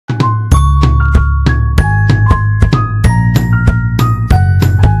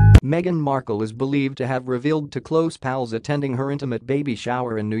Meghan Markle is believed to have revealed to close pals attending her intimate baby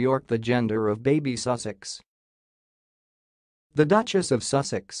shower in New York the gender of Baby Sussex. The Duchess of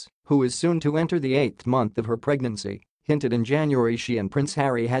Sussex, who is soon to enter the 8th month of her pregnancy, hinted in January she and Prince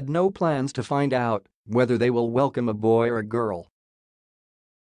Harry had no plans to find out whether they will welcome a boy or a girl.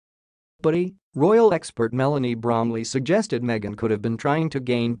 But royal expert Melanie Bromley suggested Meghan could have been trying to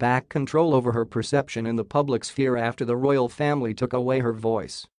gain back control over her perception in the public sphere after the royal family took away her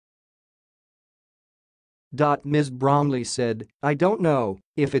voice. Ms. Bromley said, "I don't know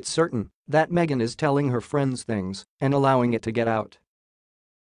if it's certain that Meghan is telling her friends things and allowing it to get out.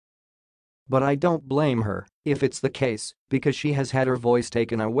 But I don't blame her if it's the case because she has had her voice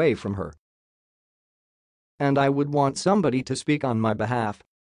taken away from her. And I would want somebody to speak on my behalf.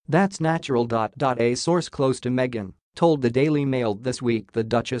 That's natural." A source close to Meghan told the Daily Mail this week the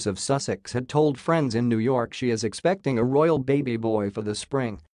Duchess of Sussex had told friends in New York she is expecting a royal baby boy for the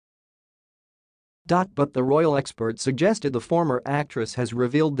spring. But the royal expert suggested the former actress has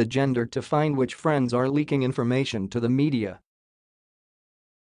revealed the gender to find which friends are leaking information to the media.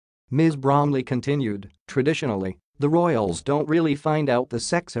 Ms. Bromley continued, "Traditionally, the royals don't really find out the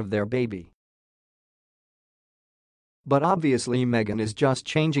sex of their baby. But obviously Meghan is just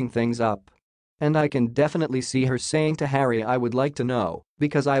changing things up. And I can definitely see her saying to Harry, I would like to know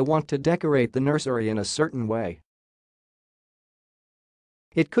because I want to decorate the nursery in a certain way."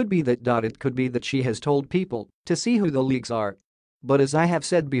 It could be that she has told people to see who the leaks are. But as I have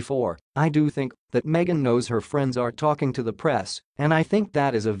said before, I do think that Meghan knows her friends are talking to the press, and I think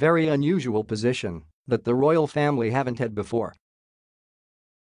that is a very unusual position that the royal family haven't had before.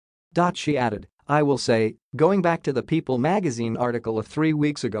 She added, "I will say, going back to the People magazine article of 3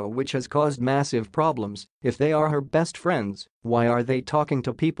 weeks ago which has caused massive problems, if they are her best friends, why are they talking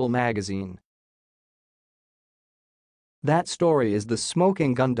to People magazine? That story is the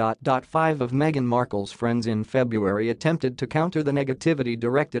smoking gun. 5 of Meghan Markle's friends in February attempted to counter the negativity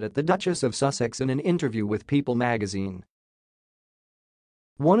directed at the Duchess of Sussex in an interview with People magazine.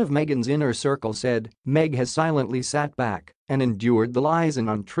 One of Meghan's inner circle said, "Meg has silently sat back and endured the lies and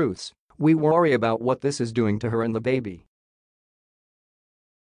untruths. We worry about what this is doing to her and the baby.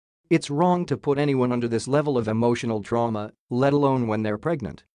 It's wrong to put anyone under this level of emotional trauma, let alone when they're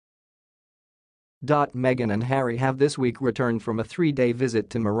pregnant." Meghan and Harry have this week returned from a 3-day visit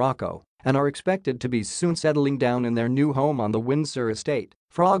to Morocco and are expected to be soon settling down in their new home on the Windsor estate,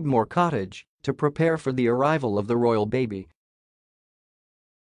 Frogmore Cottage, to prepare for the arrival of the royal baby.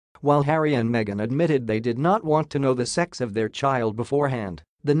 While Harry and Meghan admitted they did not want to know the sex of their child beforehand,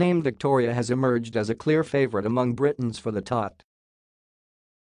 the name Victoria has emerged as a clear favourite among Britons for the tot.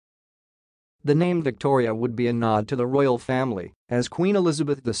 The name Victoria would be a nod to the royal family, as Queen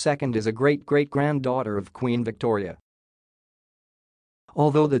Elizabeth II is a great-great-granddaughter of Queen Victoria.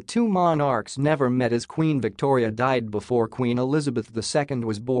 Although the two monarchs never met as Queen Victoria died before Queen Elizabeth II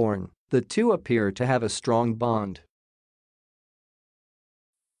was born, the two appear to have a strong bond.